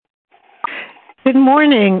Good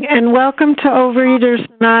morning, and welcome to Overeaters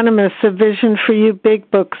Anonymous, a Vision for You Big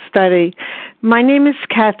Book study. My name is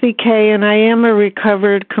Kathy Kay, and I am a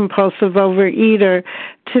recovered compulsive overeater.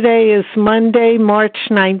 Today is Monday, March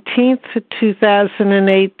 19th,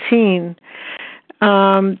 2018.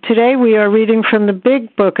 Today we are reading from the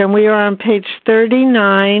Big Book, and we are on page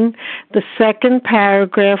 39, the second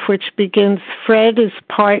paragraph, which begins, Fred is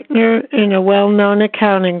partner in a well-known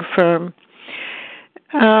accounting firm.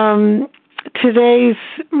 Today's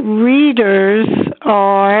readers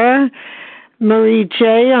are Marie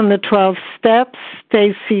J. on the 12 Steps,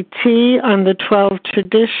 Stacy T. on the 12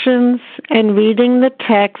 Traditions, and reading the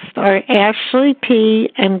text are Ashley P.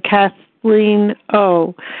 and Kathleen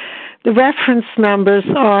O. The reference numbers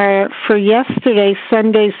are for yesterday,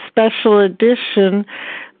 Sunday's special edition,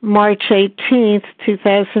 March 18th,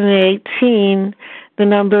 2018. The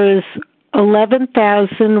number is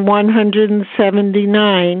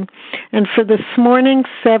 11,179. And for this morning's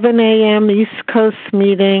 7 a.m. East Coast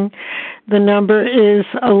meeting, the number is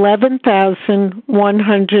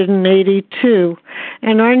 11,182.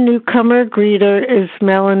 And our newcomer greeter is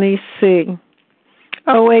Melanie C.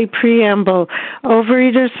 OA Preamble.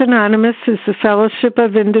 Overeaters Anonymous is a fellowship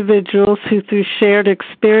of individuals who, through shared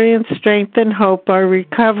experience, strength, and hope, are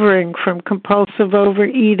recovering from compulsive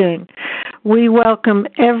overeating. We welcome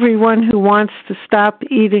everyone who wants to stop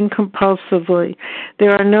eating compulsively.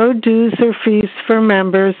 There are no dues or fees for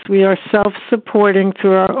members. We are self-supporting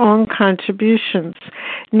through our own contributions,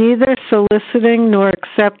 neither soliciting nor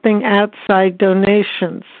accepting outside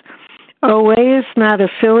donations. OA is not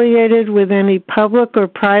affiliated with any public or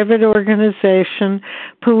private organization,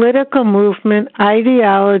 political movement,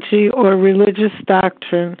 ideology, or religious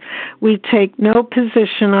doctrine. We take no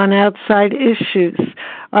position on outside issues.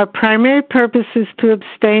 Our primary purpose is to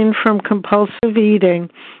abstain from compulsive eating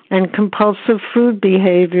and compulsive food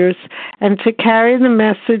behaviors and to carry the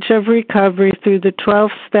message of recovery through the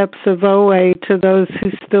 12 steps of OA to those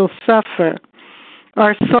who still suffer.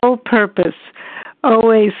 Our sole purpose.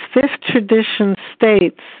 OA's fifth tradition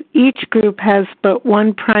states each group has but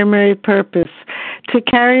one primary purpose, to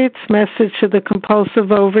carry its message to the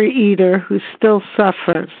compulsive overeater who still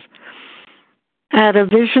suffers. At a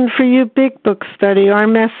Vision for You Big Book study, our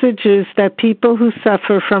message is that people who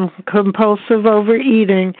suffer from compulsive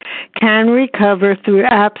overeating can recover through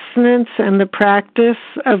abstinence and the practice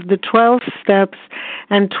of the 12 steps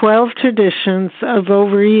and 12 traditions of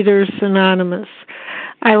Overeaters Anonymous.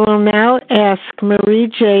 I will now ask Marie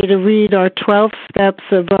J. to read our 12 steps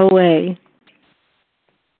of OA.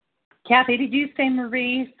 Kathy, did you say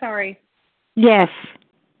Marie? Sorry. Yes.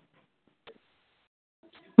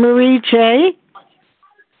 Marie J.?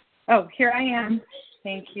 Oh, here I am.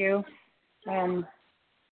 Thank you.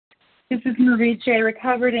 This is Marie J.,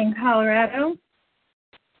 recovered in Colorado,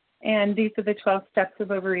 and these are the 12 steps of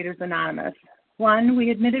Overeaters Anonymous. 1,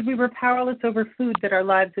 we admitted we were powerless over food, that our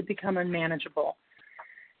lives had become unmanageable.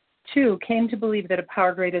 2, came to believe that a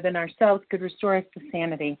power greater than ourselves could restore us to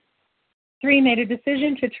sanity. 3, made a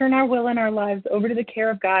decision to turn our will and our lives over to the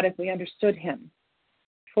care of God as we understood Him.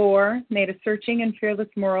 4, made a searching and fearless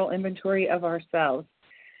moral inventory of ourselves.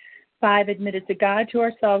 5, admitted to God, to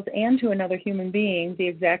ourselves, and to another human being the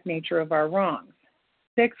exact nature of our wrongs.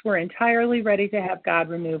 6, were entirely ready to have God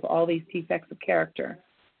remove all these defects of character.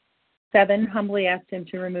 7, humbly asked Him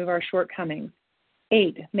to remove our shortcomings.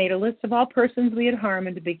 8, made a list of all persons we had harmed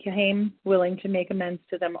and became willing to make amends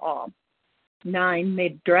to them all. 9,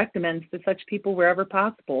 made direct amends to such people wherever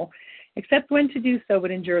possible, except when to do so would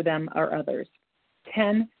injure them or others.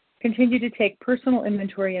 10, continued to take personal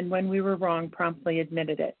inventory, and when we were wrong, promptly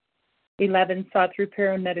admitted it. 11, sought through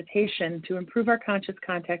prayer and meditation to improve our conscious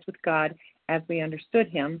contact with God as we understood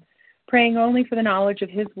Him, praying only for the knowledge of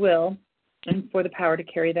His will and for the power to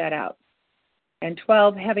carry that out. And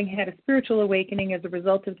 12, having had a spiritual awakening as a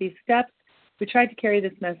result of these steps, we tried to carry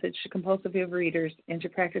this message to compulsive overeaters and to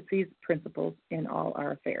practice these principles in all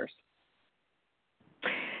our affairs.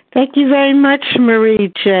 Thank you very much,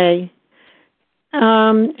 Marie J.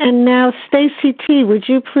 And now, Stacy T., would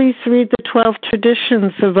you please read the 12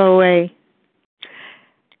 traditions of OA?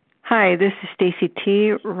 Hi, this is Stacy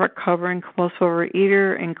T., recovering compulsive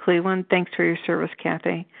overeater in Cleveland. Thanks for your service,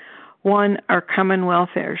 Kathy. 1, our common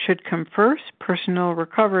welfare should come first. Personal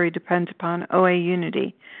recovery depends upon OA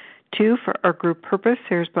unity. 2, for our group purpose,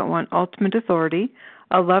 there is but one ultimate authority,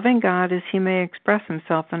 a loving God as He may express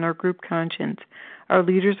Himself in our group conscience. Our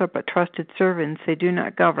leaders are but trusted servants, they do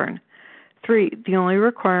not govern. 3, the only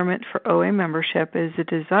requirement for OA membership is a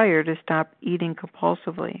desire to stop eating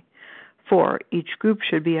compulsively. 4, each group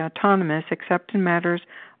should be autonomous except in matters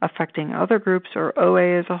affecting other groups or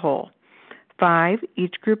OA as a whole. 5,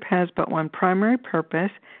 each group has but one primary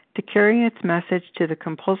purpose, to carry its message to the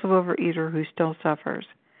compulsive overeater who still suffers.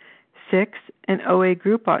 6, an OA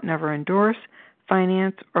group ought never endorse,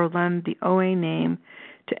 finance, or lend the OA name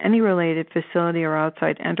to any related facility or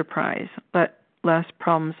outside enterprise, lest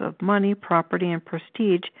problems of money, property, and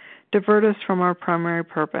prestige divert us from our primary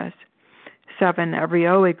purpose. 7, every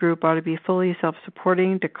OA group ought to be fully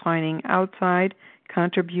self-supporting, declining outside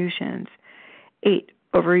contributions. 8,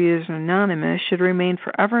 Overeaters Anonymous should remain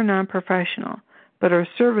forever non-professional, but our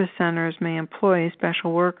service centers may employ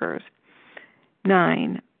special workers.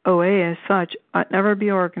 9, OA as such ought never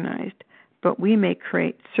be organized, but we may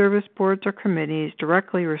create service boards or committees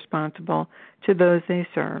directly responsible to those they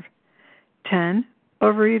serve. 10,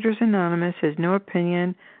 Overeaters Anonymous has no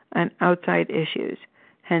opinion on outside issues.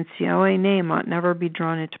 Hence, the OA name ought never be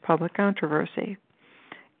drawn into public controversy.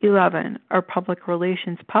 11, our public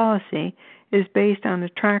relations policy is based on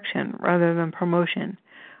attraction rather than promotion.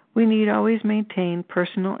 We need always maintain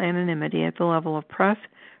personal anonymity at the level of press,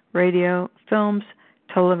 radio, films,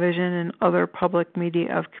 television, and other public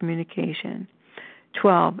media of communication.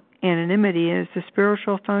 12, anonymity is the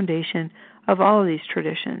spiritual foundation of all these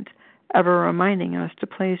traditions, ever reminding us to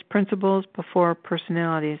place principles before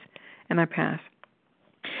personalities. And I pass.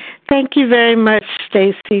 Thank you very much,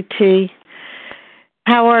 Stacy T.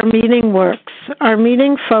 How our meeting works. Our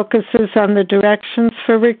meeting focuses on the directions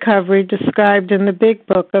for recovery described in the Big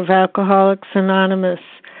Book of Alcoholics Anonymous.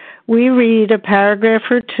 We read a paragraph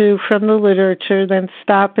or two from the literature, then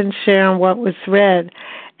stop and share on what was read.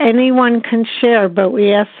 Anyone can share, but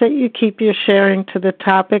we ask that you keep your sharing to the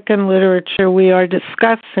topic and literature we are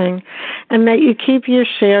discussing, and that you keep your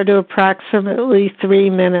share to approximately 3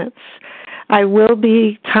 minutes. I will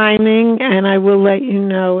be timing, and I will let you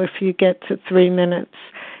know if you get to 3 minutes.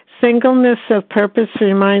 Singleness of purpose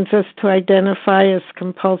reminds us to identify as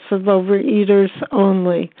compulsive overeaters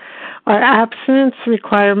only. Our abstinence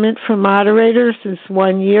requirement for moderators is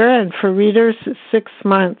 1 year, and for readers is 6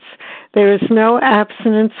 months. There is no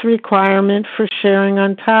abstinence requirement for sharing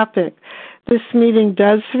on topic. This meeting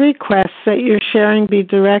does request that your sharing be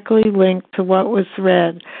directly linked to what was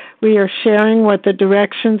read. We are sharing what the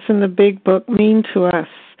directions in the Big Book mean to us.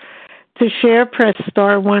 To share, press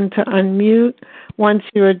star 1 to unmute. Once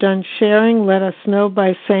you are done sharing, let us know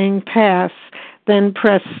by saying pass, then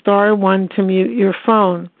press star 1 to mute your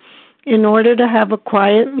phone. In order to have a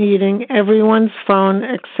quiet meeting, everyone's phone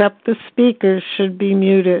except the speaker's should be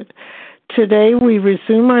muted. Today we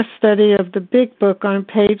resume our study of the Big Book on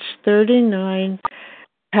page 39,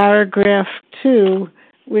 paragraph 2,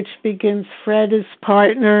 which begins, Fred is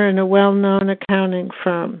partner in a well-known accounting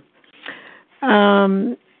firm.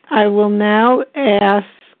 I will now ask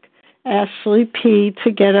Ashley P.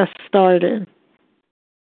 to get us started.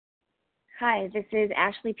 Hi, this is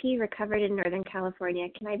Ashley P., recovered in Northern California.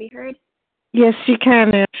 Can I be heard? Yes, you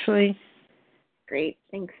can, Ashley. Great.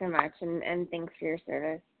 Thanks so much, and thanks for your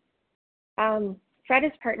service. Fred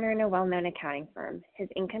is partner in a well-known accounting firm. His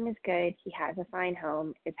income is good, he has a fine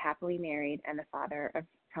home, is happily married, and the father of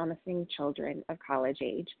promising children of college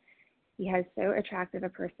age. He has so attractive a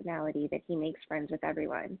personality that he makes friends with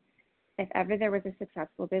everyone. If ever there was a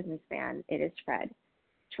successful businessman, it is Fred.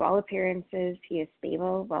 To all appearances, he is a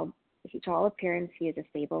stable,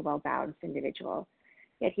 well-balanced individual.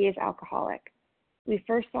 Yet he is alcoholic. We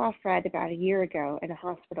first saw Fred about a year ago in a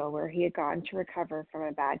hospital where he had gone to recover from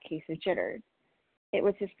a bad case of jitters. It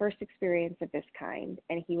was his first experience of this kind,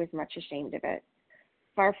 and he was much ashamed of it.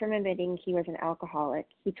 Far from admitting he was an alcoholic,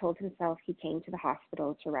 he told himself he came to the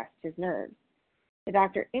hospital to rest his nerves. The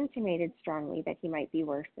doctor intimated strongly that he might be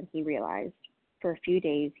worse than he realized. For a few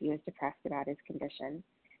days, he was depressed about his condition.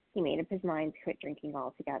 He made up his mind to quit drinking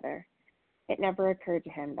altogether. It never occurred to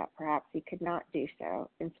him that perhaps he could not do so,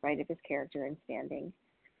 in spite of his character and standing.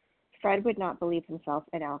 Fred would not believe himself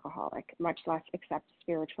an alcoholic, much less accept a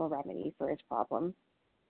spiritual remedy for his problem.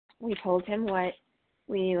 We told him what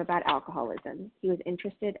we knew about alcoholism. He was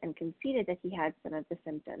interested and conceded that he had some of the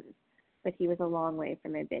symptoms, but he was a long way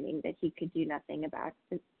from admitting that he could do nothing about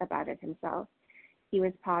it himself. He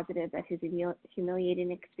was positive that his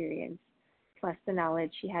humiliating experience, plus the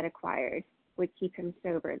knowledge he had acquired, would keep him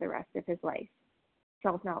sober the rest of his life.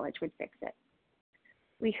 Self-knowledge would fix it.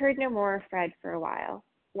 We heard no more of Fred for a while.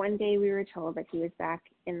 One day we were told that he was back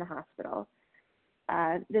in the hospital.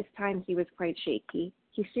 This time he was quite shaky.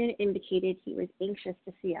 He soon indicated he was anxious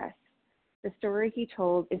to see us. The story he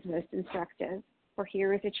told is most instructive, for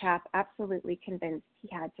here was a chap absolutely convinced he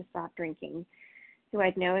had to stop drinking, who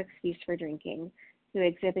had no excuse for drinking, who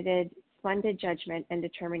exhibited splendid judgment and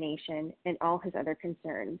determination in all his other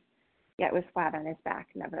concerns, yet was flat on his back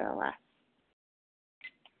nevertheless.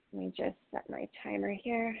 Let me just set my timer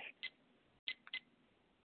here.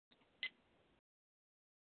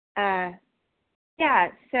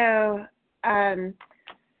 So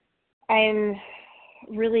I'm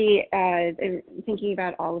really thinking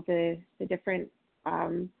about all of the different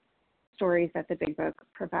stories that the Big Book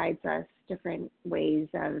provides us, different ways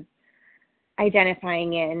of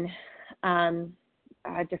identifying in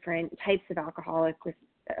different types of alcoholics,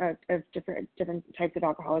 different types of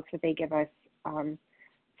alcoholics that they give us,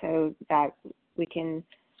 so that we can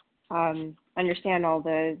understand all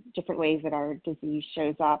the different ways that our disease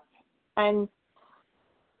shows up. And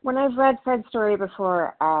when I've read Fred's story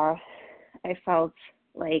before, I felt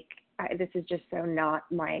like this is just so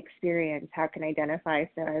not my experience. How can I identify?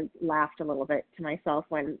 So I laughed a little bit to myself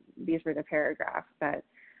when these were the paragraphs that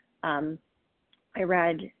I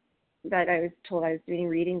read, that I was told I was doing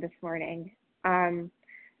reading this morning. And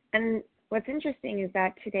what's interesting is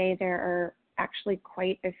that today there are actually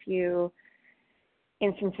quite a few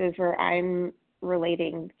instances where I'm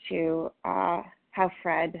relating to how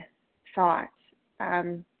Fred thought.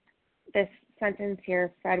 This sentence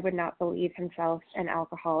here, Fred would not believe himself an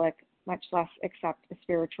alcoholic, much less accept a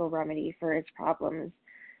spiritual remedy for his problems.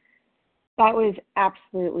 That was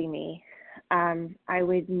absolutely me. I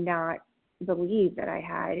would not believe that I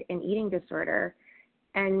had an eating disorder,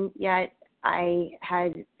 and yet I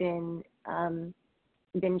had been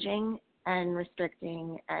binging and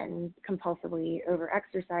restricting and compulsively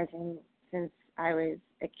over-exercising since I was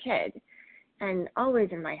a kid, and always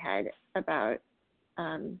in my head about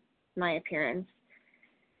my appearance.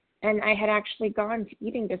 And I had actually gone to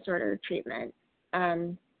eating disorder treatment.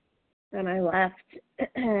 And I left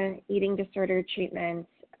eating disorder treatment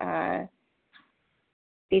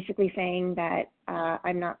basically saying that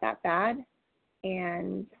I'm not that bad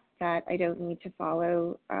and that I don't need to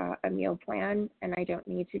follow a meal plan and I don't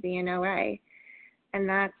need to be in OA. And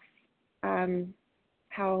that's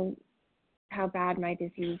how bad my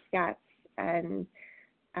disease gets, and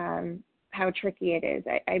how tricky it is.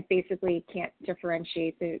 I basically can't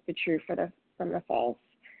differentiate the true from the false.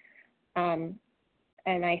 And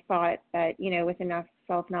I thought that, with enough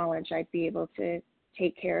self-knowledge, I'd be able to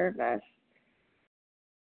take care of this.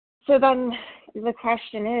 So then the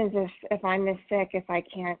question is, if I'm this sick, if I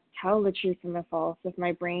can't tell the truth from the false, if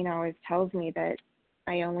my brain always tells me that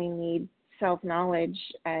I only need self-knowledge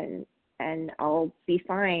and I'll be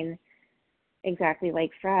fine, exactly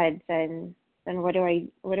like Fred, then what do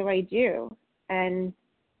I do? And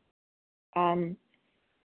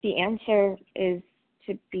the answer is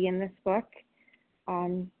to be in this book,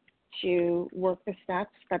 to work the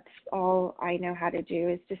steps. That's all I know how to do,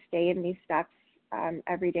 is to stay in these steps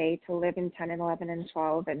every day, to live in 10 and 11 and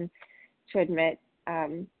 12, and to admit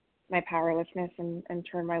my powerlessness and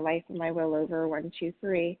turn my life and my will over 1, 2,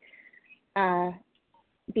 3.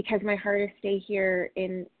 Because my heart of stay here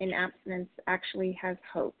in abstinence actually has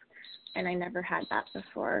hope. And I never had that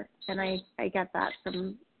before. And I get that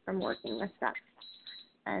from working with steps.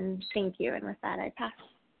 And thank you. And with that, I pass.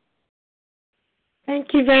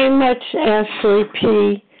 Thank you very much, Ashley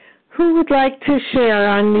P. Who would like to share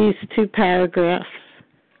on these 2 paragraphs?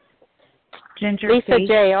 Ginger Lisa C.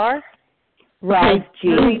 J.R. Roz G.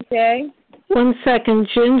 Marie J. 1 second.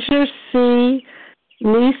 Ginger C.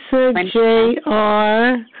 Lisa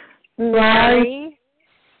J.R. Mary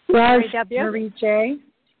W. Marie J.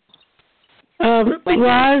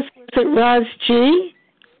 Roz, is it Roz G?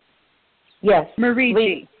 Yes. Marie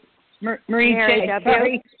G. Marie Mary J. W.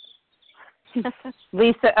 Sorry.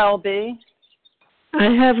 Lisa L.B. I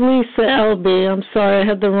have Lisa L.B. I'm sorry, I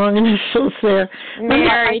had the wrong initials there. Mary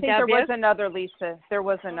I think W. there was another Lisa. There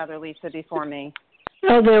was another Lisa before me.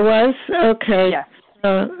 Oh, there was? Okay. Yes.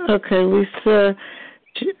 Okay, Lisa.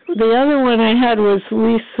 The other one I had was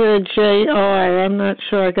Lisa J.R. I'm not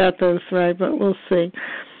sure I got those right, but we'll see.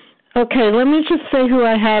 Okay, let me just say who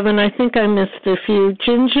I have, and I think I missed a few.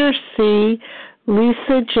 Ginger C.,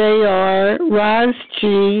 Lisa J.R., Roz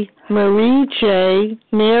G., Marie J.,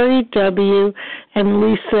 Mary W., and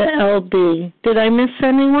Lisa L.B. Did I miss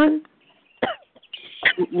anyone?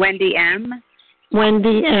 Wendy M.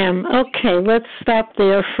 Wendy M. Okay, let's stop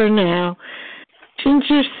there for now.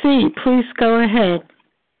 Ginger C., please go ahead.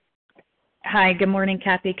 Hi, good morning,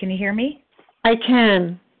 Kathy. Can you hear me? I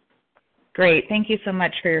can. Great. Thank you so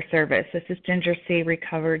much for your service. This is Ginger C.,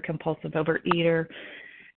 recovered compulsive overeater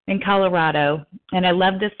in Colorado. And I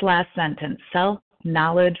love this last sentence.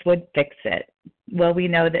 Self-knowledge would fix it. Well, we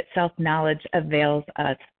know that self-knowledge avails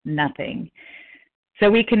us nothing. So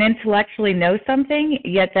we can intellectually know something,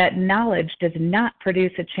 yet that knowledge does not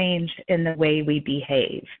produce a change in the way we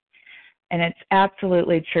behave. And it's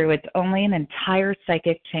absolutely true. It's only an entire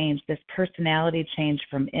psychic change, this personality change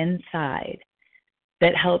from inside,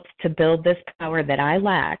 that helps to build this power that I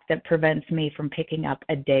lack that prevents me from picking up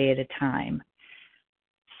a day at a time.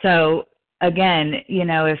 So again,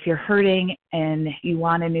 if you're hurting and you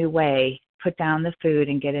want a new way, put down the food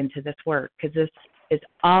and get into this work, because this is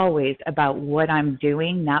always about what I'm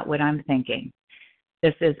doing, not what I'm thinking.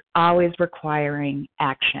 This is always requiring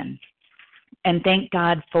action. And thank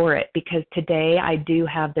God for it, because today I do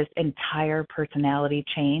have this entire personality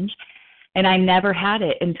change, and I never had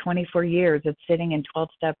it in 24 years of sitting in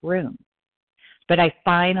 12-step rooms. But I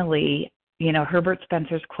finally, Herbert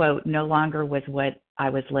Spencer's quote no longer was what I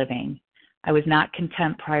was living. I was not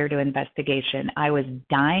content prior to investigation. I was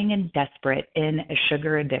dying and desperate in a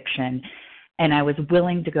sugar addiction, and I was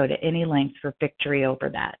willing to go to any lengths for victory over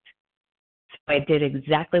that. So I did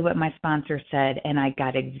exactly what my sponsor said, and I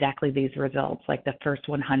got exactly these results, like the first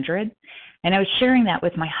 100. And I was sharing that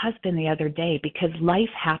with my husband the other day, because life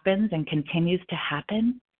happens and continues to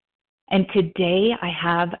happen. And today I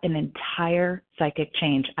have an entire psychic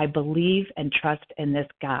change. I believe and trust in this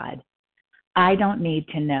God. I don't need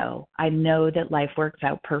to know. I know that life works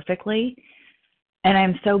out perfectly. And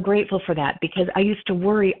I'm so grateful for that, because I used to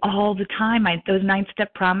worry all the time. Those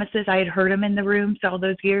 9-step promises, I had heard them in the rooms all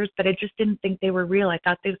those years, but I just didn't think they were real. I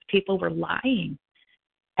thought those people were lying.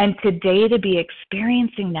 And today to be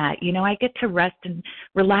experiencing that, I get to rest and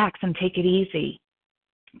relax and take it easy.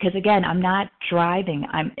 Because again, I'm not driving.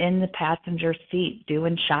 I'm in the passenger seat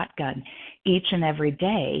doing shotgun each and every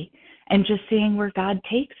day and just seeing where God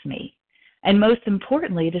takes me. And most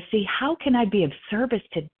importantly, to see, how can I be of service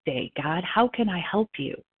today, God? How can I help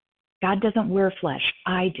you? God doesn't wear flesh.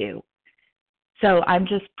 I do. So I'm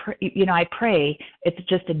just, I pray it's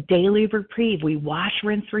just a daily reprieve. We wash,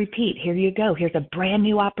 rinse, repeat. Here you go. Here's a brand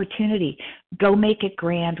new opportunity. Go make it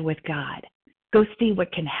grand with God. Go see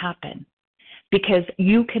what can happen. Because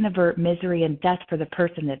you can avert misery and death for the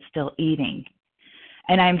person that's still eating.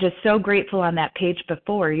 And I'm just so grateful on that page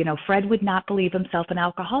before. Fred would not believe himself an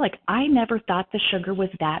alcoholic. I never thought the sugar was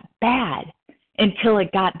that bad until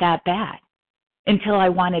it got that bad, until I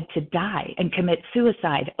wanted to die and commit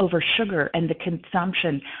suicide over sugar and the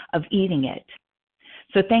consumption of eating it.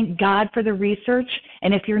 So thank God for the research.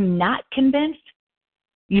 And if you're not convinced,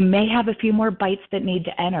 you may have a few more bites that need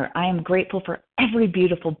to enter. I am grateful for every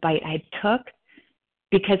beautiful bite I took,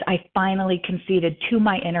 because I finally conceded to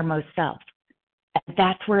my innermost self. And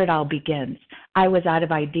that's where it all begins. I was out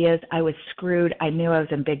of ideas. I was screwed. I knew I was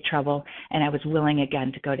in big trouble, and I was willing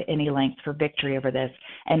again to go to any lengths for victory over this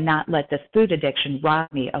and not let this food addiction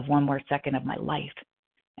rob me of one more second of my life.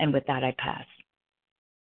 And with that, I pass.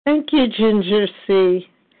 Thank you, Ginger C.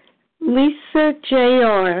 Lisa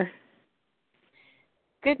J.R.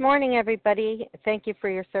 Good morning, everybody. Thank you for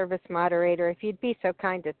your service, moderator. If you'd be so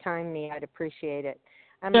kind to time me, I'd appreciate it.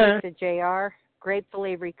 I'm Lisa J.R.,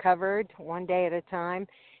 gratefully recovered, one day at a time.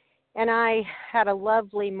 And I had a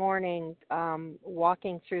lovely morning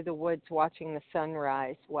walking through the woods, watching the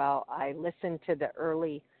sunrise while I listened to the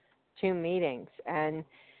early 2 meetings. And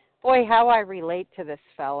boy, how I relate to this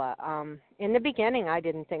fella. In the beginning, I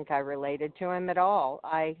didn't think I related to him at all.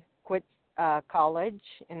 I quit college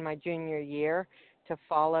in my junior year to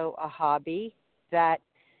follow a hobby that,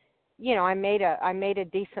 I made a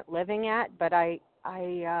decent living at, but I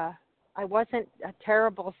wasn't a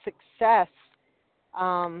terrible success,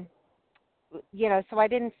 so I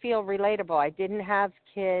didn't feel relatable. I didn't have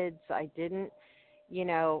kids. I didn't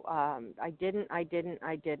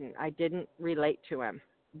relate to him.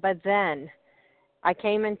 But then I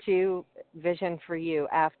came into Vision for You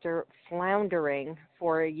after floundering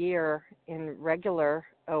for a year in regular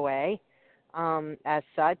OA. As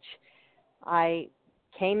such, I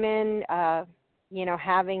came in,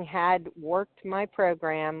 having had worked my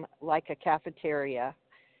program like a cafeteria.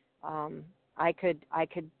 I could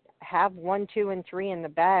have 1, 2, and 3 in the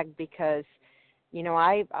bag because,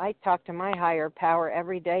 I talk to my higher power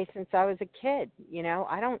every day since I was a kid.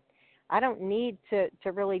 I don't need to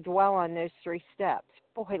really dwell on those 3 steps.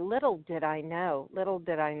 Boy, little did I know.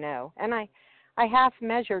 And I half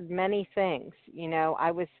measured many things.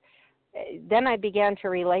 Then I began to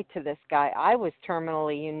relate to this guy. I was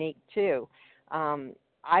terminally unique too.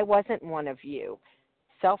 I wasn't one of you.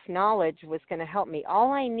 Self-knowledge was going to help me.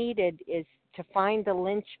 All I needed is to find the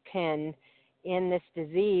linchpin in this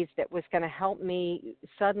disease that was going to help me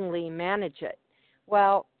suddenly manage it.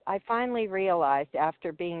 Well, I finally realized,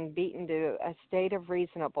 after being beaten to a state of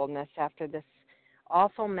reasonableness after this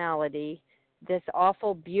awful malady, this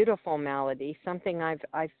awful, beautiful malady, something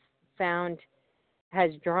I've found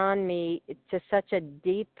has drawn me to such a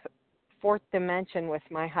deep fourth dimension with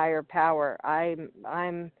my higher power.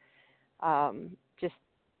 I'm just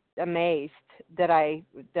amazed that I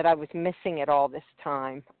was missing it all this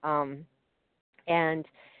time. And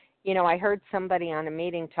you know, I heard somebody on a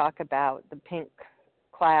meeting talk about the pink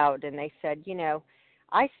cloud, and they said, you know,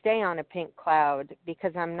 I stay on a pink cloud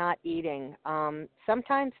because I'm not eating.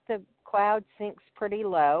 Sometimes the cloud sinks pretty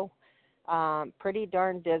low, pretty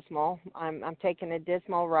darn dismal. I'm taking a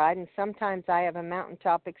dismal ride, and sometimes I have a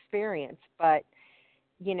mountaintop experience. But,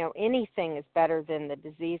 you know, anything is better than the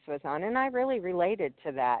disease was on, and I really related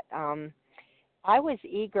to that. I was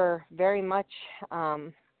eager, very much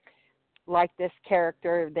like this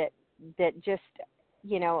character that just,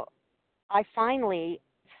 you know, I finally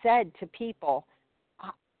said to people,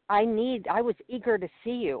 I was eager to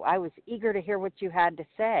see you. I was eager to hear what you had to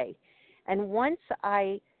say. And once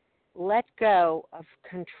I let go of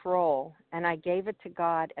control and I gave it to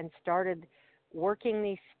God and started working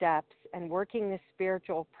these steps and working this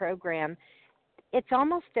spiritual program, it's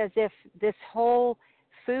almost as if this whole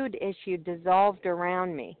food issue dissolved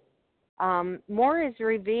around me. More is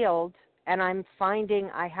revealed, and I'm finding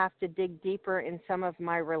I have to dig deeper in some of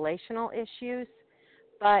my relational issues,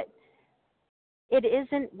 but it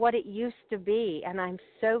isn't what it used to be, and I'm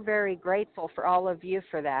so very grateful for all of you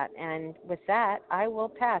for that. And with that, I will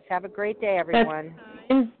pass. Have a great day, everyone.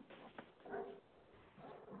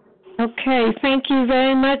 Okay, thank you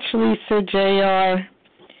very much, Lisa J.R.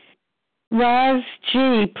 Roz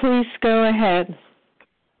G., please go ahead.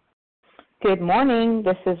 Good morning.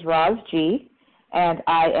 This is Roz G., and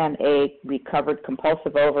I am a recovered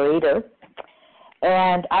compulsive overeater.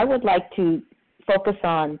 And I would like to focus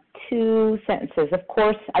on two sentences. Of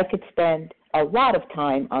course, I could spend a lot of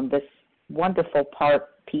time on this wonderful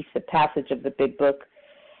passage of the big book,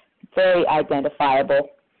 very identifiable,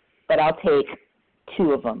 but I'll take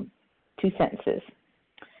two of them, two sentences.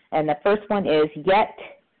 And the first one is, yet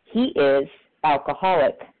he is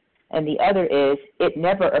alcoholic. And the other is, it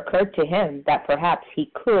never occurred to him that perhaps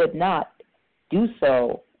he could not do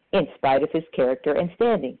so in spite of his character and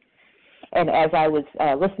standing. And as I was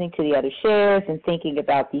listening to the other shares and thinking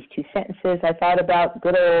about these two sentences, I thought about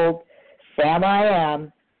good old Sam I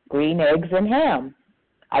am, green eggs and ham.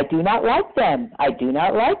 I do not like them. I do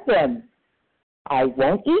not like them. I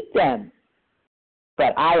won't eat them.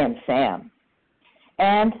 But I am Sam.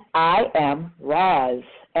 And I am Roz.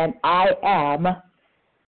 And I am a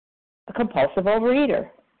compulsive overeater.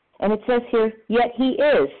 And it says here, yet he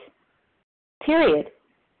is, period.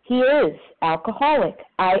 He is alcoholic.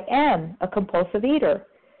 I am a compulsive eater.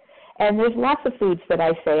 And there's lots of foods that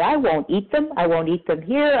I say, I won't eat them. I won't eat them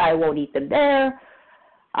here. I won't eat them there.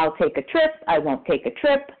 I'll take a trip. I won't take a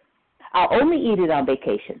trip. I'll only eat it on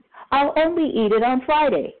vacation. I'll only eat it on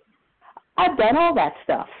Friday. I've done all that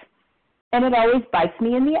stuff. And it always bites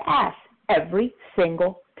me in the ass every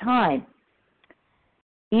single time.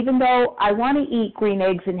 Even though I want to eat green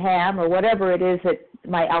eggs and ham or whatever it is that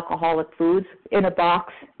my alcoholic foods in a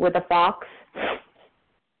box with a fox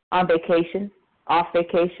on vacation, off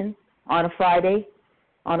vacation, on a Friday,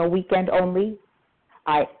 on a weekend only,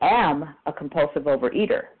 I am a compulsive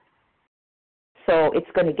overeater. So it's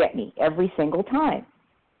going to get me every single time.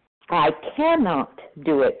 I cannot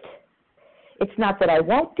do it. It's not that I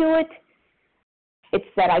won't do it. It's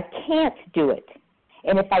that I can't do it.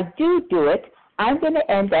 And if I do it, I'm going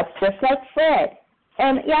to end up just like Fred.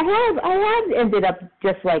 And yeah, I have ended up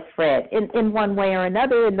just like Fred in one way or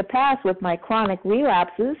another in the past with my chronic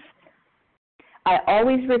relapses. I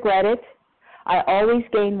always regret it. I always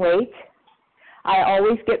gain weight. I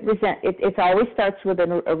always get it always starts with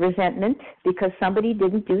a resentment because somebody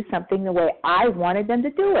didn't do something the way I wanted them to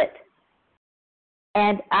do it.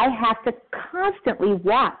 And I have to constantly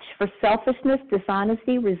watch for selfishness,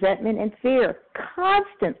 dishonesty, resentment, and fear.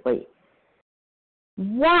 Constantly.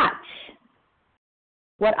 Watch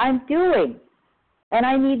what I'm doing. And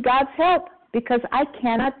I need God's help because I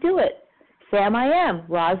cannot do it. Sam I am.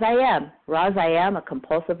 Roz I am. Roz I am a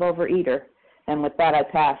compulsive overeater. And with that, I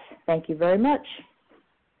pass. Thank you very much.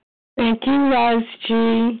 Thank you, Roz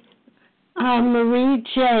G. Marie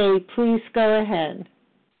J., please go ahead.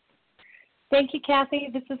 Thank you, Kathy.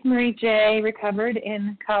 This is Marie J., recovered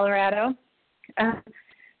in Colorado.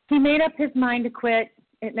 He made up his mind to quit.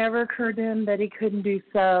 It never occurred to him that he couldn't do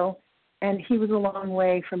so, and he was a long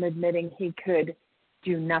way from admitting he could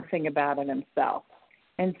do nothing about it himself.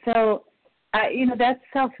 And so, that's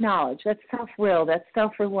self-knowledge, that's self-will, that's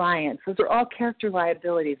self-reliance. Those are all character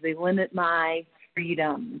liabilities. They limit my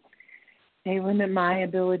freedom. They limit my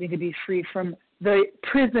ability to be free from the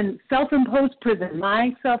prison, self-imposed prison,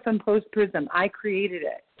 my self-imposed prison. I created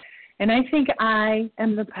it. And I think I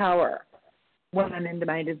am the power when I'm into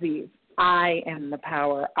my disease. I am the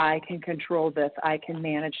power. I can control this. I can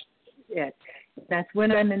manage it. That's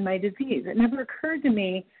when I'm in my disease. It never occurred to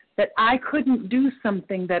me that I couldn't do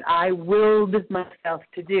something that I willed myself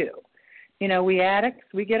to do. You know, we addicts,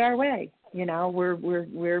 we get our way. You know,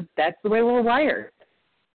 we're that's the way we're wired.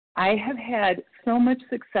 I have had so much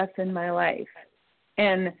success in my life,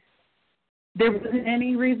 and there wasn't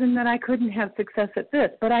any reason that I couldn't have success at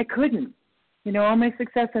this, but I couldn't. You know, all my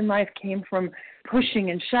success in life came from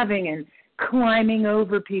pushing and shoving and climbing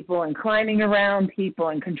over people and climbing around people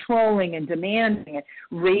and controlling and demanding and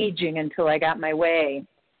raging until I got my way.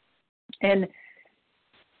 And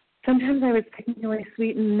sometimes I was particularly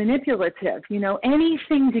sweet and manipulative, you know,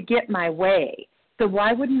 anything to get my way. So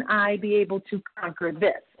why wouldn't I be able to conquer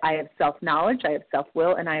this? I have self-knowledge, I have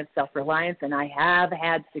self-will, and I have self-reliance, and I have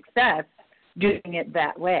had success doing it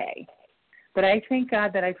that way. But I thank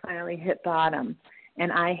God that I finally hit bottom,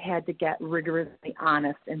 and I had to get rigorously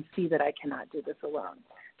honest and see that I cannot do this alone.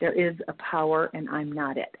 There is a power, and I'm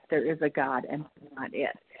not it. There is a God, and I'm not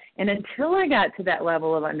it. And until I got to that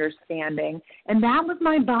level of understanding, and that was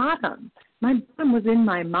my bottom. My bottom was in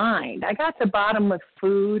my mind. I got to bottom with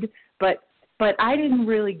food, but I didn't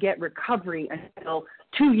really get recovery until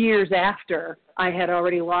 2 years after I had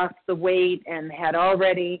already lost the weight and had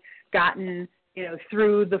already gotten, you know,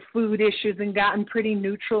 through the food issues and gotten pretty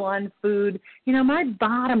neutral on food. You know, my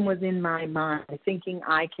bottom was in my mind, thinking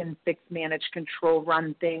I can fix, manage, control,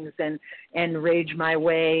 run things and rage my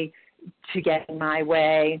way to getting my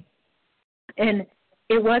way. And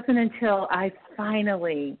it wasn't until I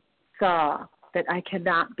finally saw that I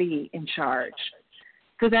cannot be in charge.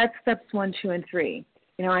 So that's steps 1, 2, and 3.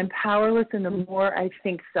 You know, I'm powerless, and the more I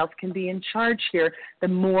think self can be in charge here, the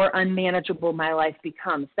more unmanageable my life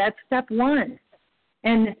becomes. That's step 1.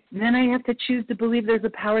 And then I have to choose to believe there's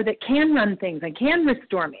a power that can run things and can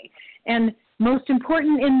restore me. And most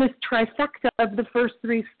important in this trifecta of the first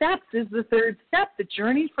 3 steps is the third step. The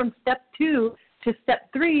journey from step 2 to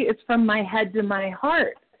step 3 is from my head to my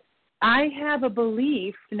heart. I have a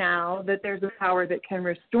belief now that there's a power that can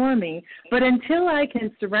restore me, but until I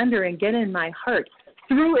can surrender and get in my heart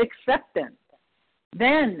through acceptance,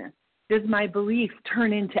 then does my belief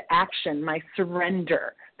turn into action, my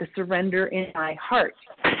surrender, the surrender in my heart.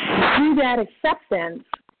 Through that acceptance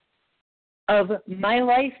of my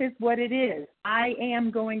life is what it is. I am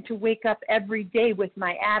going to wake up every day with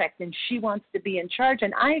my addict, and she wants to be in charge,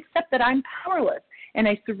 and I accept that I'm powerless, and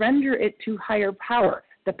I surrender it to higher power,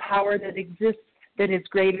 the power that exists that is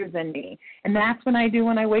greater than me. And that's what I do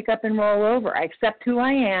when I wake up and roll over. I accept who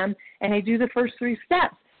I am, and I do the first 3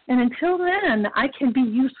 steps. And until then, I can be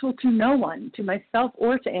useful to no one, to myself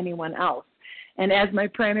or to anyone else. And as my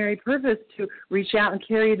primary purpose to reach out and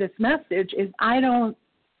carry this message is I don't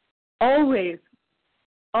always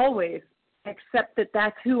accept that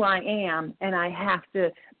that's who I am, and I have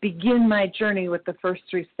to begin my journey with the first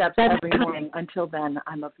 3 steps every morning. Until then,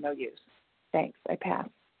 I'm of no use. Thanks. I pass.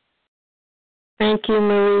 Thank you,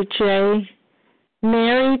 Marie J.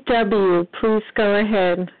 Mary W., please go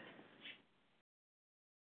ahead.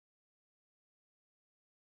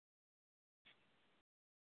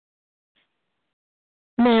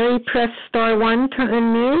 Mary, press star 1 to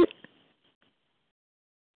unmute.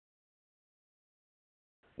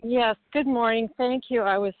 Yes, good morning. Thank you.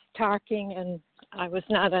 I was talking and I was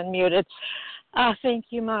not unmuted. Thank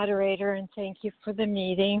you, moderator, and thank you for the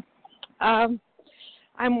meeting.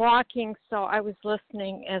 I'm walking, so I was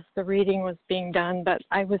listening as the reading was being done, but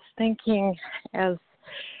I was thinking as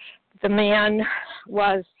the man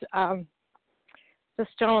was, this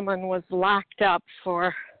gentleman was locked up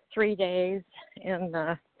for 3 days in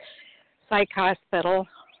the psych hospital,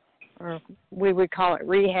 or we would call it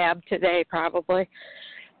rehab today probably.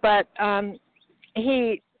 But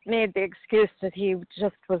he made the excuse that he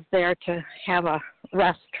just was there to have a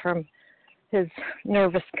rest from his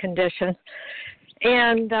nervous condition.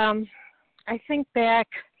 And I think back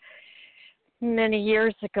many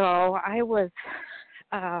years ago, I was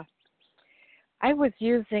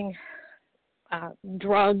using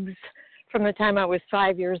drugs from the time I was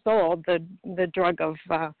 5 years old, the drug of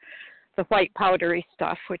the white powdery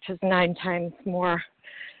stuff, which is 9 times more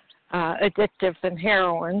addictive than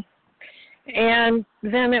heroin. And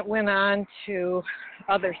then it went on to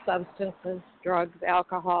other substances, drugs,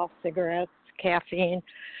 alcohol, cigarettes, caffeine.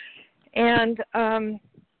 And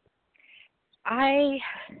I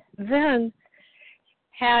then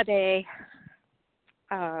had a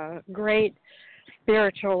great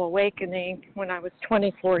spiritual awakening when I was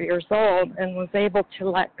 24 years old and was able to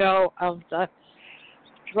let go of the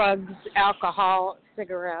drugs, alcohol,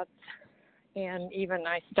 cigarettes, and even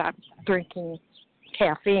I stopped drinking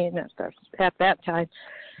caffeine at that time.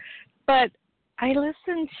 But I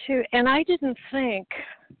listened to, and I didn't think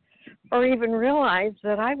or even realize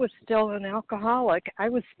that I was still an alcoholic. I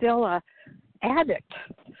was still a addict.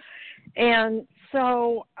 And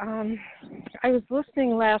so I was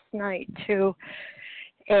listening last night to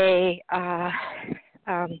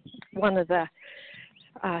one of the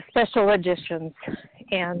special editions,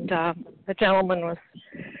 and the gentleman was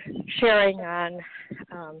sharing on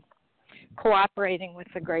cooperating with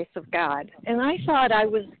the grace of God. And I thought I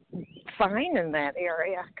was fine in that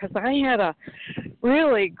area because I had a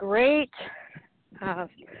really great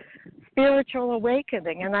spiritual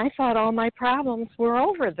awakening, and I thought all my problems were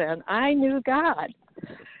over then. I knew God.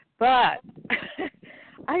 But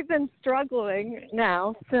I've been struggling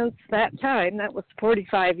now since that time, that was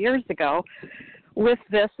 45 years ago, with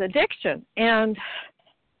this addiction. And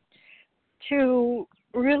to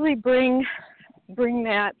really bring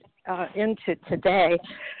that into today,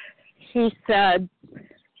 he said,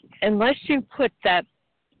 unless you put that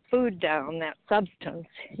food down, that substance,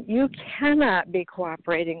 you cannot be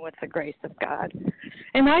cooperating with the grace of God.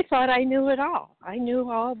 And I thought I knew it all. I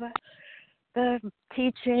knew all the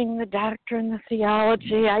teaching, the doctrine, the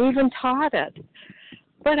theology. I even taught it.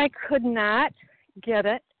 But I could not get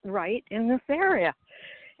it right in this area.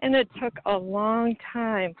 And it took a long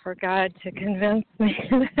time for God to convince me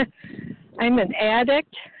that I'm an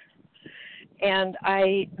addict. And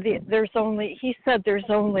he said there's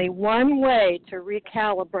only one way to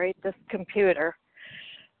recalibrate this computer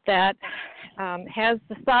that has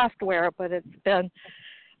the software, but it's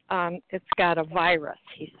got a virus,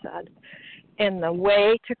 he said. And the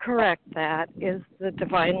way to correct that is the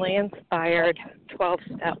divinely inspired 12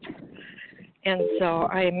 steps. And so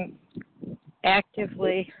I'm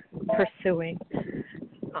actively pursuing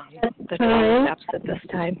the 12 steps at this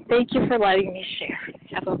time. Thank you for letting me share.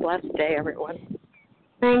 Have a blessed day, everyone.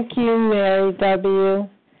 Thank you, Mary W.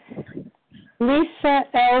 Lisa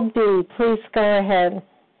L.B., please go ahead.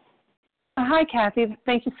 Hi, Kathy.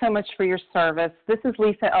 Thank you so much for your service. This is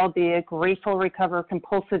Lisa L.B., a grateful, recovered,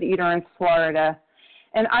 compulsive eater in Florida.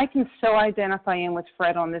 And I can so identify in with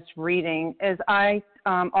Fred on this reading, as I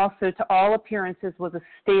also, to all appearances, was a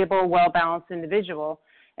stable, well-balanced individual.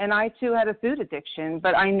 And I, too, had a food addiction,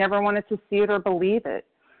 but I never wanted to see it or believe it.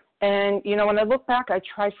 And, you know, when I look back, I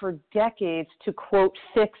tried for decades to, quote,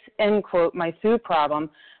 fix, end quote, my food problem,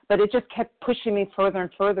 but it just kept pushing me further and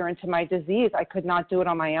further into my disease. I could not do it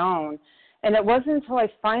on my own. And it wasn't until I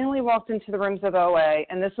finally walked into the rooms of OA,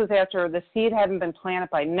 and this was after the seed hadn't been planted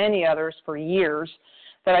by many others for years,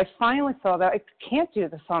 that I finally saw that I can't do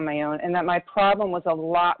this on my own and that my problem was a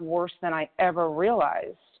lot worse than I ever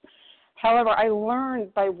realized. However, I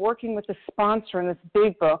learned by working with the sponsor in this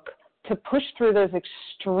big book to push through those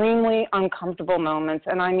extremely uncomfortable moments,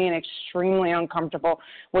 and I mean extremely uncomfortable.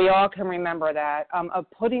 We all can remember that, of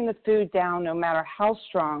putting the food down no matter how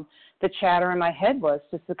strong the chatter in my head was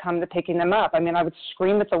to succumb to picking them up. I mean, I would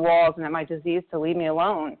scream at the walls and at my disease to leave me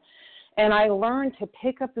alone. And I learned to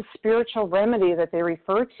pick up the spiritual remedy that they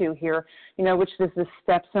refer to here, you know, which is the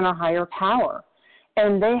steps in a higher power.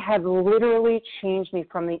 And they have literally changed me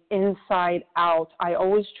from the inside out. I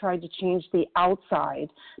always tried to change the outside,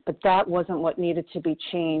 but that wasn't what needed to be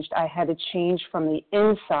changed. I had to change from the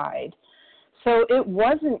inside. So it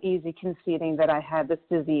wasn't easy conceding that I had this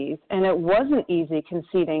disease, and it wasn't easy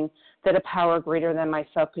conceding that a power greater than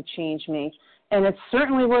myself could change me. And it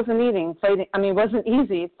certainly wasn't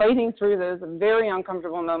easy fighting through those very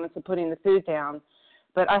uncomfortable moments of putting the food down.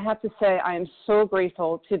 But I have to say I am so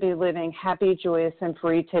grateful to be living happy, joyous, and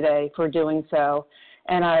free today for doing so.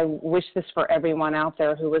 And I wish this for everyone out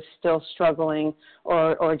there who is still struggling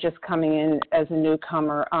or just coming in as a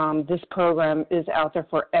newcomer. This program is out there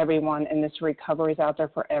for everyone, and this recovery is out there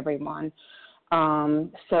for everyone.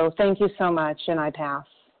 So thank you so much, and I pass.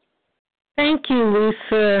 Thank you,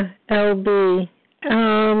 Lisa L.B.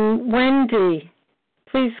 Wendy,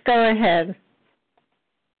 please go ahead.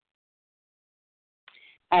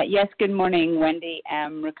 Yes, good morning. Wendy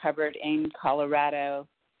M., recovered in Colorado.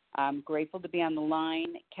 I'm grateful to be on the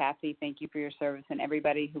line. Kathy, thank you for your service, and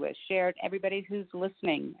everybody who has shared, everybody who's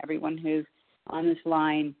listening, everyone who's on this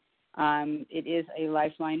line. It is a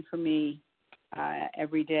lifeline for me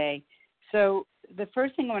every day. So the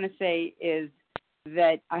first thing I want to say is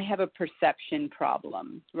that I have a perception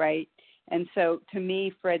problem, right? And so to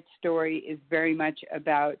me, Fred's story is very much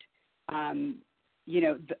about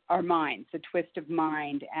our minds, the twist of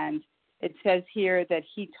mind. And it says here that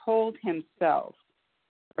he told himself,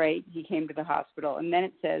 right, he came to the hospital, and then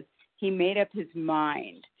it says he made up his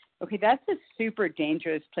mind. Okay, that's a super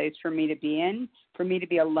dangerous place for me to be in, for me to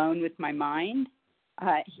be alone with my mind.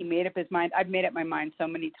 He made up his mind. I've made up my mind so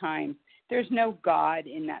many times there's no God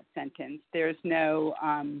in that sentence. There's no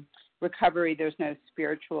recovery. There's no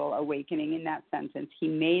spiritual awakening in that sentence. He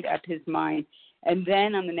made up his mind. And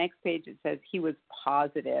then on the next page it says he was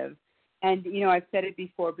positive. And, I've said it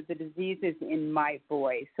before, but the disease is in my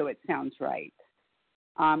voice, so it sounds right.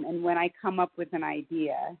 And when I come up with an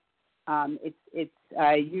idea, it's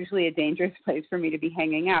usually a dangerous place for me to be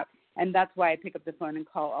hanging out. And that's why I pick up the phone and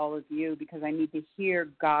call all of you, because I need to hear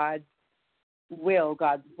God's will,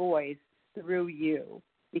 God's voice through you,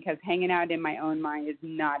 because hanging out in my own mind is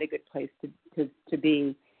not a good place to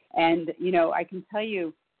be. And, I can tell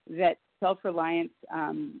you that self-reliance,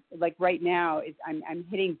 like right now, I'm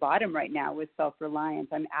hitting bottom right now with self-reliance.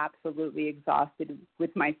 I'm absolutely exhausted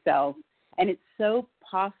with myself. And it's so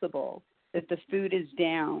possible that the food is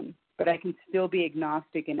down, but I can still be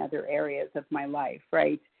agnostic in other areas of my life,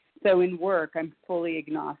 right? So in work, I'm fully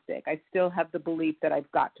agnostic. I still have the belief that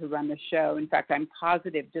I've got to run the show. In fact, I'm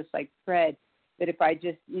positive, just like Fred, that if I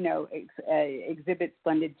just, exhibit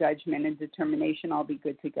splendid judgment and determination, I'll be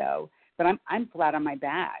good to go. But I'm flat on my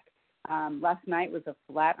back. Last night was a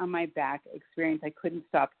flat on my back experience. I couldn't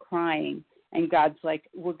stop crying. And God's like,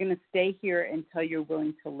 we're going to stay here until you're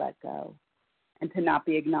willing to let go and to not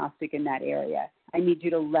be agnostic in that area. I need you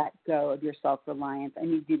to let go of your self-reliance. I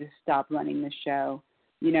need you to stop running the show.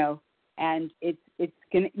 And it's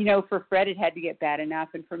going to, for Fred, it had to get bad enough.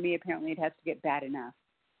 And for me, apparently it has to get bad enough.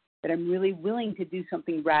 But I'm really willing to do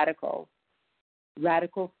something radical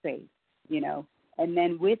faith, And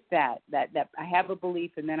then with that I have a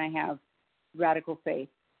belief, and then I have radical faith.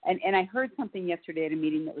 And I heard something yesterday at a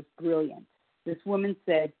meeting that was brilliant. This woman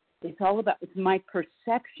said, it's my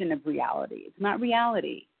perception of reality. It's not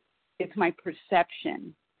reality. It's my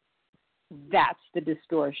perception. That's the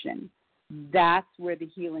distortion. That's where the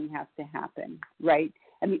healing has to happen, right?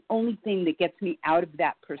 And the only thing that gets me out of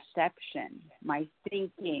that perception, my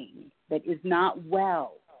thinking that is not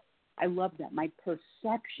well, I love that. My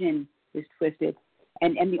perception is twisted.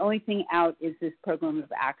 And the only thing out is this program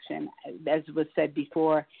of action. As was said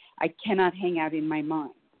before, I cannot hang out in my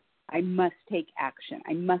mind. I must take action.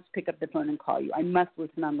 I must pick up the phone and call you. I must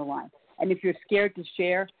listen on the line. And if you're scared to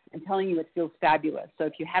share, I'm telling you it feels fabulous. So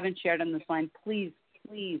if you haven't shared on this line, please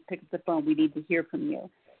pick up the phone. We need to hear from you.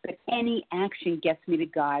 But any action gets me to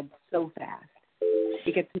God so fast.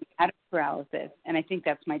 It gets me out of paralysis, and I think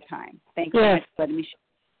that's my time. Thank you so much for letting me share.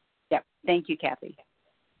 Yep. Thank you, Kathy.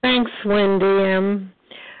 Thanks, Wendy.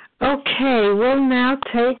 Okay, we'll now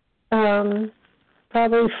take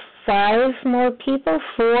probably 5 more people,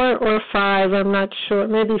 4 or 5, I'm not sure,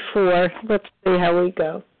 maybe 4. Let's see how we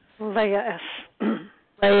go. Leah S.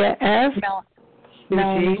 Leah S.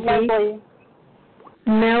 Melanie.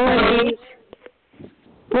 Melanie.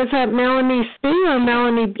 Was that Melanie C or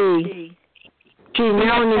Melanie B? G.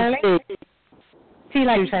 Melanie C. C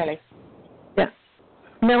like Charlie. Yeah.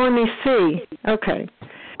 Melanie C. Okay.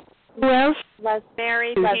 Who else?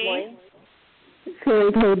 Leslie. Leslie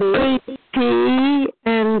P.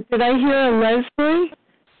 And did I hear a Leslie?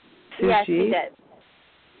 Yes, you did.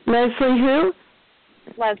 Leslie who?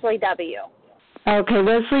 Leslie W. Okay,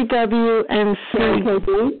 Leslie W. and C.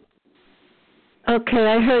 Okay,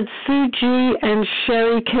 I heard CG and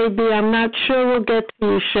Sherry KB. I'm not sure we'll get to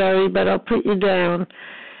you, Sherry, but I'll put you down.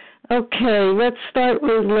 Okay, let's start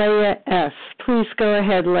with Leah S. Please go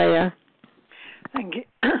ahead, Leah. Thank you.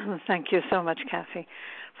 Thank you so much, Kathy,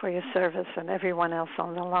 for your service and everyone else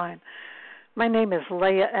on the line. My name is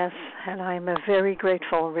Leah S., and I'm a very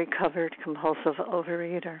grateful, recovered, compulsive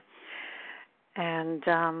overeater. And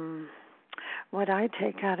what I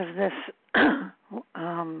take out of this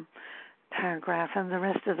paragraph and the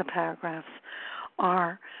rest of the paragraphs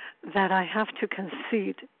are that I have to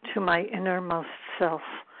concede to my innermost self.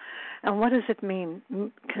 And what does it mean,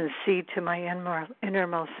 concede to my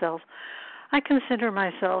innermost self? I consider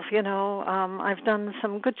myself, I've done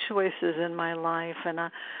some good choices in my life,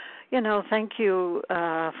 and, thank you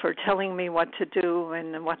for telling me what to do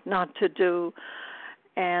and what not to do.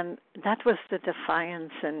 And that was the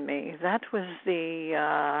defiance in me. That was the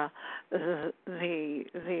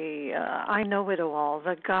I know it all,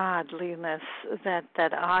 the godliness that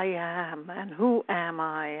I am, and who am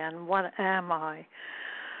I, and what am I.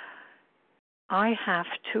 I have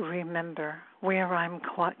to remember where I'm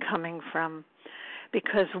coming from,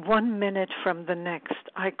 because 1 minute from the next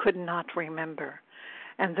I could not remember.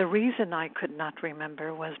 And the reason I could not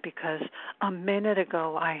remember was because a minute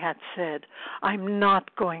ago I had said, I'm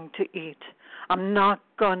not going to eat. I'm not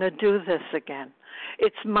going to do this again.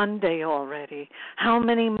 It's Monday already. How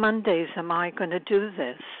many Mondays am I going to do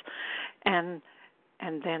this? And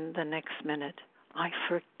then the next minute, I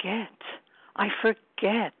forget.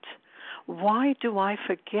 Why do I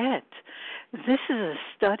forget? This is a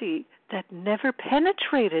study that never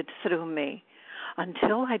penetrated through me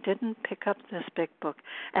until I didn't pick up this big book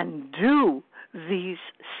and do these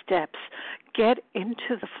steps. Get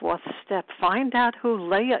into the fourth step. Find out who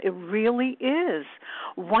Leah really is,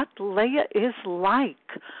 what Leah is like.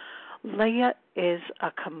 Leah is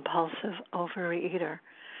a compulsive overeater,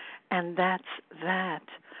 and that's that.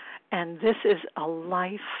 And this is a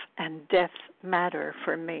life and death matter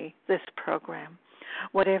for me, this program.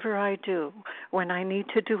 Whatever I do, when I need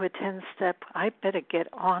to do a 10-step, I better get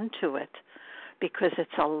onto it because it's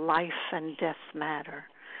a life and death matter.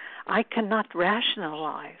 I cannot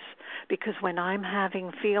rationalize because when I'm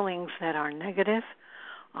having feelings that are negative,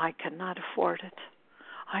 I cannot afford it.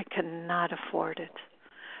 I cannot afford it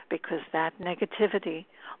because that negativity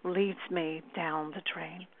leads me down the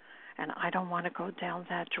drain. And I don't want to go down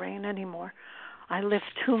that drain anymore. I live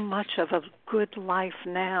too much of a good life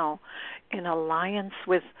now in alliance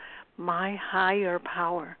with my higher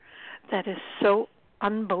power that is so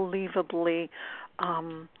unbelievably,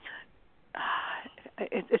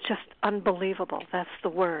 it's just unbelievable. That's the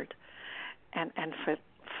word. And for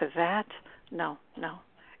that, no.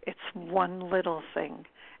 It's one little thing,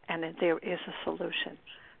 and there is a solution.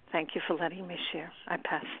 Thank you for letting me share. I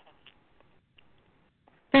pass.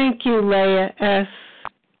 Thank you, Leah S.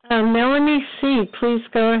 Melanie C., please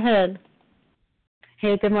go ahead.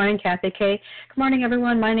 Hey, good morning, Kathy K. Good morning,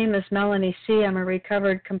 everyone. My name is Melanie C. I'm a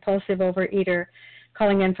recovered compulsive overeater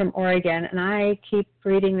calling in from Oregon, and I keep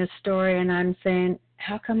reading this story, and I'm saying,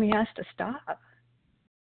 how come he has to stop?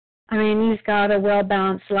 I mean, he's got a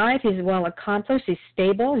well-balanced life. He's well accomplished. He's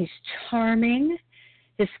stable. He's charming.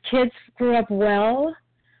 His kids grew up well.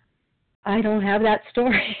 I don't have that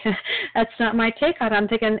story. That's not my take on it. I'm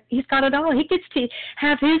thinking he's got it all. He gets to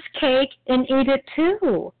have his cake and eat it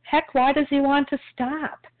too. Heck, why does he want to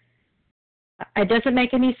stop? It doesn't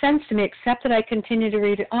make any sense to me except that I continue to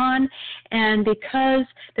read it on, and because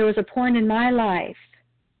there was a point in my life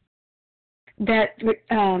that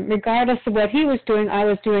regardless of what he was doing, I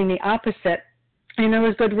was doing the opposite, and there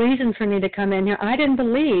was good reason for me to come in here. I didn't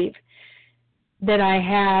believe that I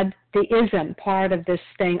had the ism part of this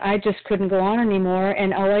thing. I just couldn't go on anymore,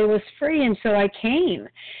 and OA was free, and so I came.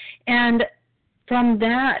 And from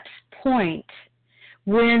that point,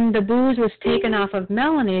 when the booze was taken off of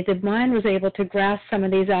Melanie, the mind was able to grasp some of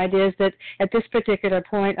these ideas that at this particular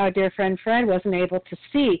point our dear friend Fred wasn't able to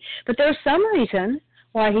see. But there was some reason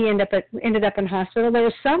why he ended up in hospital. There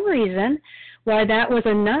was some reason why that was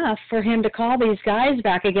enough for him to call these guys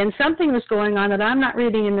back again. Something was going on that I'm not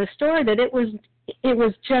reading in the story, that it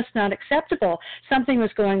was just not acceptable. Something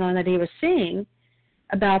was going on that he was seeing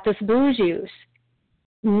about this booze use,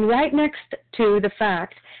 right next to the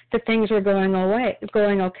fact that things were going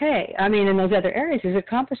okay. I mean, in those other areas, he was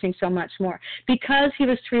accomplishing so much more because he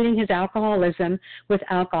was treating his alcoholism with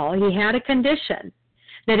alcohol. He had a condition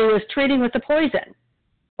that he was treating with the poison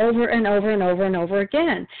over and over and over and over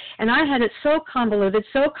again. And I had it so convoluted,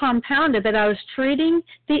 so compounded that I was treating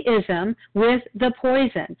the ism with the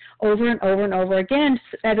poison over and over and over again.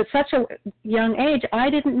 At such a young age, I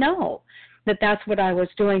didn't know that that's what I was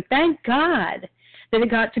doing. Thank God that it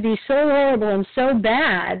got to be so horrible and so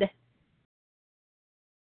bad,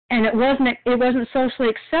 and it wasn't socially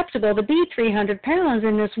acceptable to be 300 pounds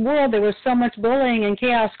in this world. There was so much bullying and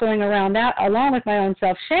chaos going around that, along with my own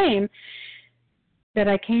self-shame, that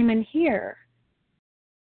I came in here.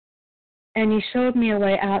 And he showed me a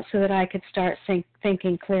way out so that I could start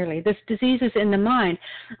thinking clearly. This disease is in the mind.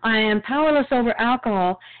 I am powerless over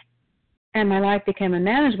alcohol, and my life became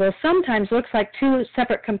unmanageable. Sometimes looks like two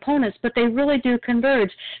separate components, but they really do converge.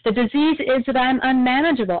 The disease is that I'm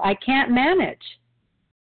unmanageable. I can't manage.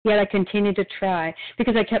 Yet I continue to try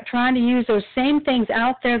because I kept trying to use those same things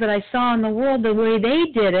out there that I saw in the world the way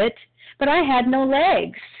they did it, but I had no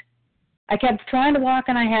legs. I kept trying to walk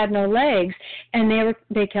and I had no legs, and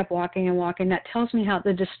they kept walking and walking. That tells me how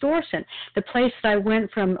the distortion, the place that I went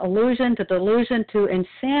from illusion to delusion to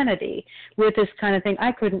insanity with this kind of thing,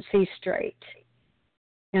 I couldn't see straight.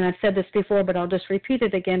 And I've said this before, but I'll just repeat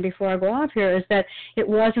it again before I go off here, is that it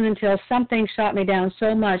wasn't until something shot me down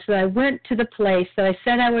so much that I went to the place that I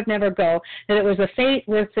said I would never go, that it was a fate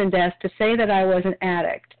worse than death to say that I was an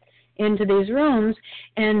addict, into these rooms,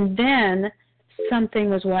 and then something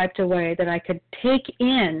was wiped away that I could take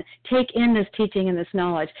in this teaching and this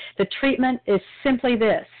knowledge. The treatment is simply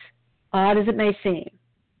this, odd as it may seem,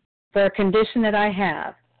 for a condition that I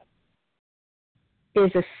have, is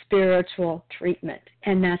a spiritual treatment.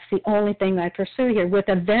 And that's the only thing I pursue here. With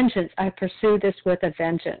a vengeance, I pursue this with a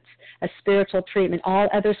vengeance, a spiritual treatment. All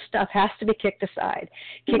other stuff has to be kicked aside.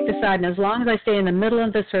 And as long as I stay in the middle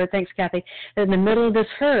of this herd, thanks, Kathy, in the middle of this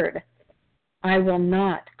herd, I will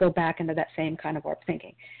not go back into that same kind of warped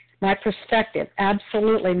thinking. My perspective,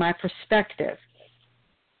 absolutely my perspective,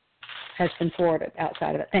 has been forwarded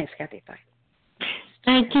outside of it. Thanks, Kathy. Bye.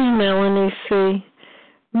 Thank you, Melanie C.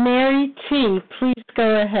 Mary T., please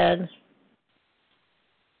go ahead.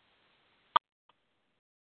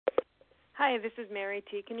 Hi, this is Mary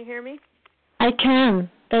T. Can you hear me? I can.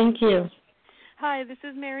 Thank you. Hi, this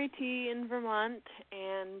is Mary T. in Vermont,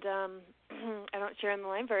 and I don't share in the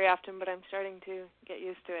line very often, but I'm starting to get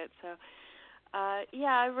used to it. So,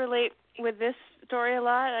 I relate with this story a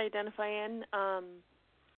lot. I identify in,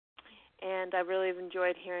 and I really have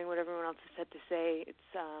enjoyed hearing what everyone else has had to say. It's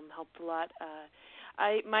helped a lot.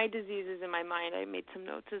 My disease is in my mind. I made some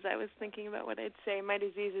notes as I was thinking about what I'd say. My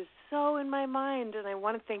disease is so in my mind, and I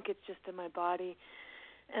want to think it's just in my body,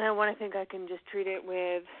 and I want to think I can just treat it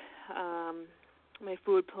with my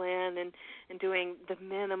food plan and doing the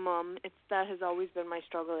minimum. That has always been my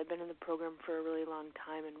struggle. I've been in the program for a really long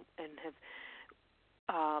time and have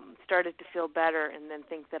started to feel better and then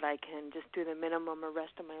think that I can just do the minimum or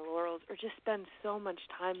rest on my laurels or just spend so much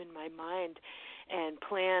time in my mind and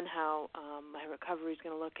plan how my recovery is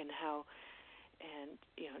going to look and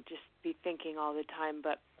just be thinking all the time.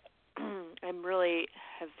 But I'm really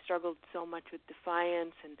have struggled so much with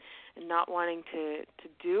defiance and not wanting to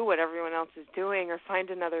do what everyone else is doing or find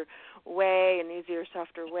another way, an easier,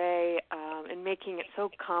 softer way, and making it so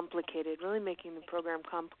complicated, really making the program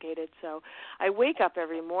complicated. So I wake up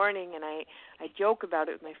every morning and I joke about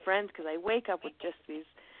it with my friends because I wake up with just these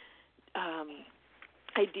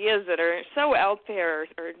ideas that are so out there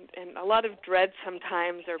and a lot of dread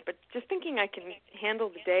sometimes, but just thinking I can handle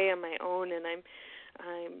the day on my own, and I'm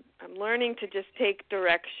learning to just take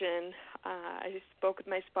direction. I just spoke with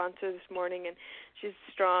my sponsor this morning, and she's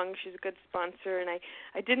strong. She's a good sponsor, and I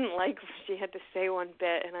didn't like what she had to say one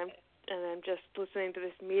bit, and I'm just listening to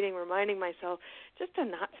this meeting, reminding myself just to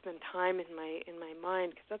not spend time in my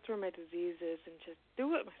mind, because that's where my disease is, and just do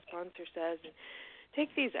what my sponsor says and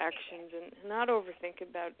take these actions and not overthink it.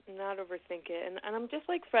 And I'm just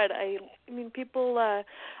like Fred. I mean, people.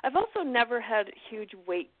 I've also never had huge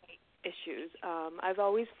weight issues. I've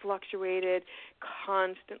always fluctuated,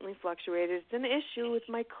 constantly fluctuated. It's an issue with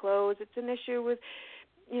my clothes. It's an issue with,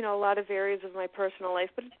 a lot of areas of my personal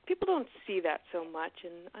life. But people don't see that so much,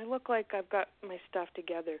 and I look like I've got my stuff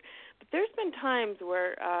together. But there's been times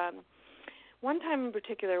where, one time in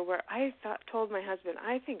particular, where I told my husband,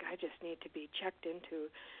 I think I just need to be checked into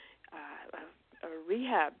a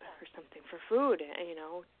rehab or something for food.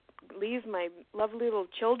 Leave my lovely little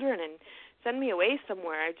children and send me away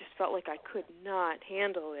somewhere. I just felt like I could not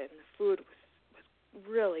handle it, and the food was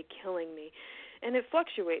really killing me. And it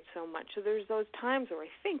fluctuates so much. So there's those times where I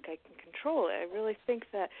think I can control it. I really think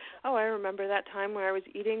that, I remember that time where I was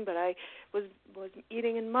eating, but I was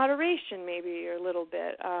eating in moderation maybe or a little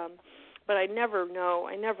bit. But I never know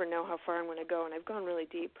how far I'm going to go, and I've gone really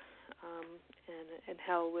deep and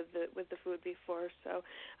hell with the food before. So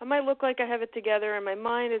I might look like I have it together, and my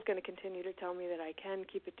mind is going to continue to tell me that I can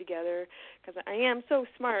keep it together because I am so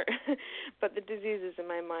smart. But the disease is in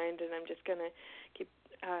my mind, and I'm just going to keep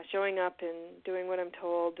showing up and doing what I'm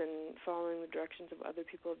told and following the directions of other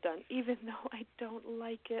people have done, even though I don't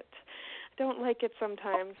like it. I don't like it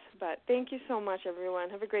sometimes. But thank you so much, everyone.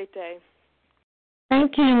 Have a great day.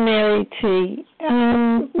 Thank you, Mary T.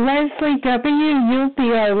 Leslie W., you'll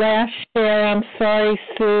be our last share. I'm sorry,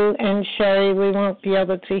 Sue and Sherry, we won't be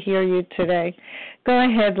able to hear you today. Go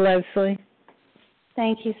ahead, Leslie.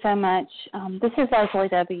 Thank you so much. This is Leslie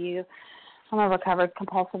W. I'm a recovered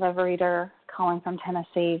compulsive overeater calling from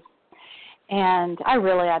Tennessee, and I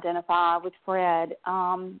really identify with Fred.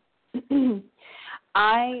 I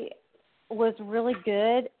was really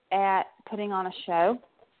good at putting on a show,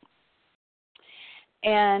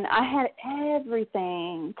 and I had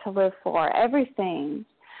everything to live for, everything.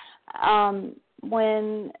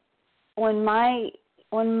 When my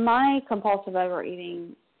compulsive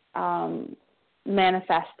overeating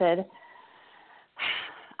manifested,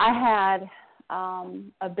 I had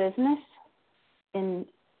a business in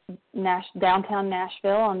downtown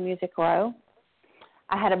Nashville on Music Row.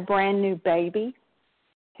 I had a brand new baby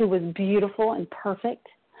who was beautiful and perfect.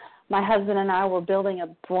 My husband and I were building a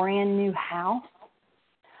brand new house.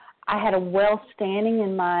 I had a well-standing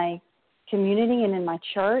in my community and in my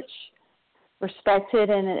church, respected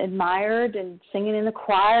and admired, and singing in the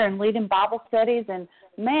choir and leading Bible studies. And,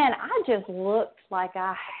 man, I just looked like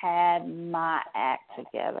I had my act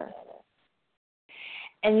together.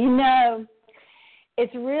 And,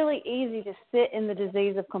 it's really easy to sit in the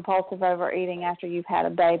disease of compulsive overeating after you've had a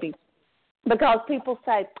baby. Because people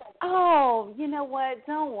say, oh, you know what,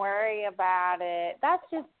 don't worry about it. That's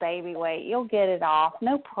just baby weight. You'll get it off.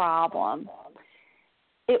 No problem.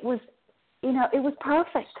 It was, it was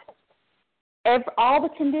perfect. All the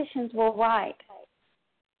conditions were right.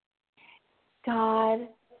 God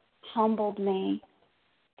humbled me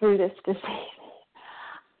through this disease.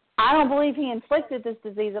 I don't believe he inflicted this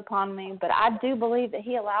disease upon me, but I do believe that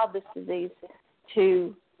he allowed this disease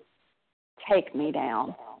to take me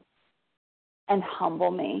down and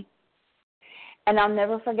humble me. And I'll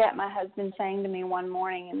never forget my husband saying to me one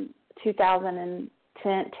morning in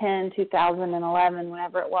 2010, 2011,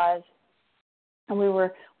 whenever it was, and we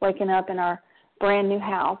were waking up in our brand new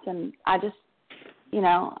house, and I just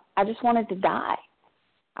wanted to die.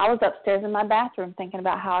 I was upstairs in my bathroom thinking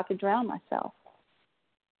about how I could drown myself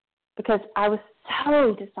because I was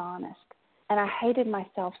so dishonest and I hated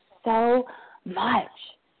myself so much.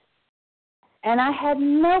 And I had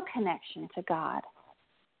no connection to God.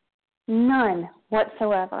 None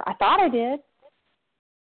whatsoever. I thought I did,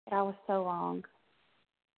 but I was so wrong.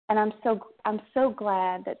 And I'm so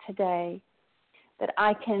glad that today that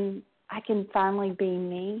I can finally be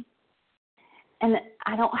me. And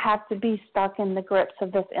I don't have to be stuck in the grips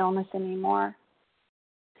of this illness anymore.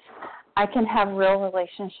 I can have real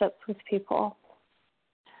relationships with people.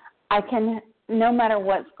 I can, no matter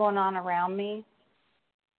what's going on around me,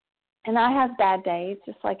 and I have bad days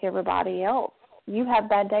just like everybody else. You have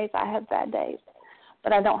bad days, I have bad days.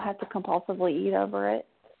 But I don't have to compulsively eat over it,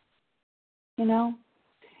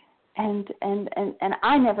 And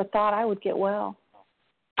I never thought I would get well.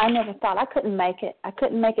 I never thought I couldn't make it. I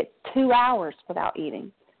couldn't make it 2 hours without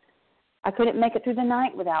eating. I couldn't make it through the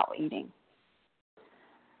night without eating.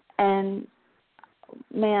 And,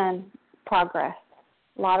 man, progress.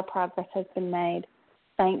 A lot of progress has been made.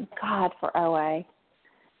 Thank God for OA.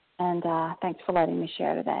 And thanks for letting me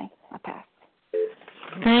share today. I pass.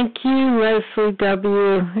 Thank you, Leslie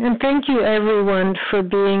W. And thank you, everyone, for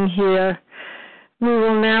being here. We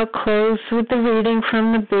will now close with the reading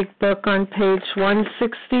from the Big Book on page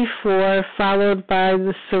 164, followed by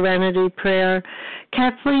the Serenity Prayer.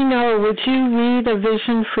 Kathleen O., would you read A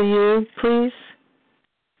Vision for You, please?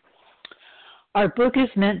 Our book is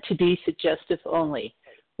meant to be suggestive only.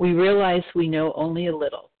 We realize we know only a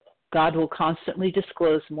little. God will constantly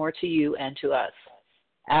disclose more to you and to us.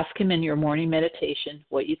 Ask him in your morning meditation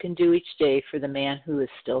what you can do each day for the man who is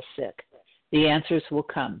still sick. The answers will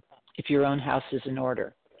come if your own house is in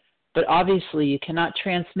order. But obviously you cannot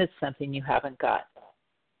transmit something you haven't got.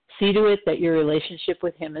 See to it that your relationship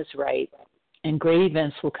with him is right, and great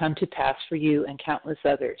events will come to pass for you and countless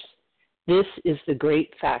others. This is the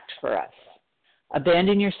great fact for us.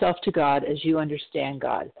 Abandon yourself to God as you understand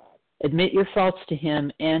God. Admit your faults to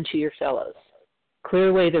him and to your fellows. Clear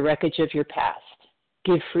away the wreckage of your past.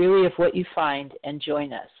 Give freely of what you find and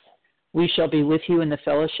join us. We shall be with you in the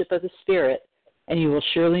fellowship of the Spirit, and you will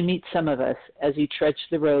surely meet some of us as you trudge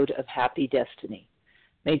the road of happy destiny.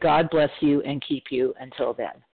 May God bless you and keep you until then.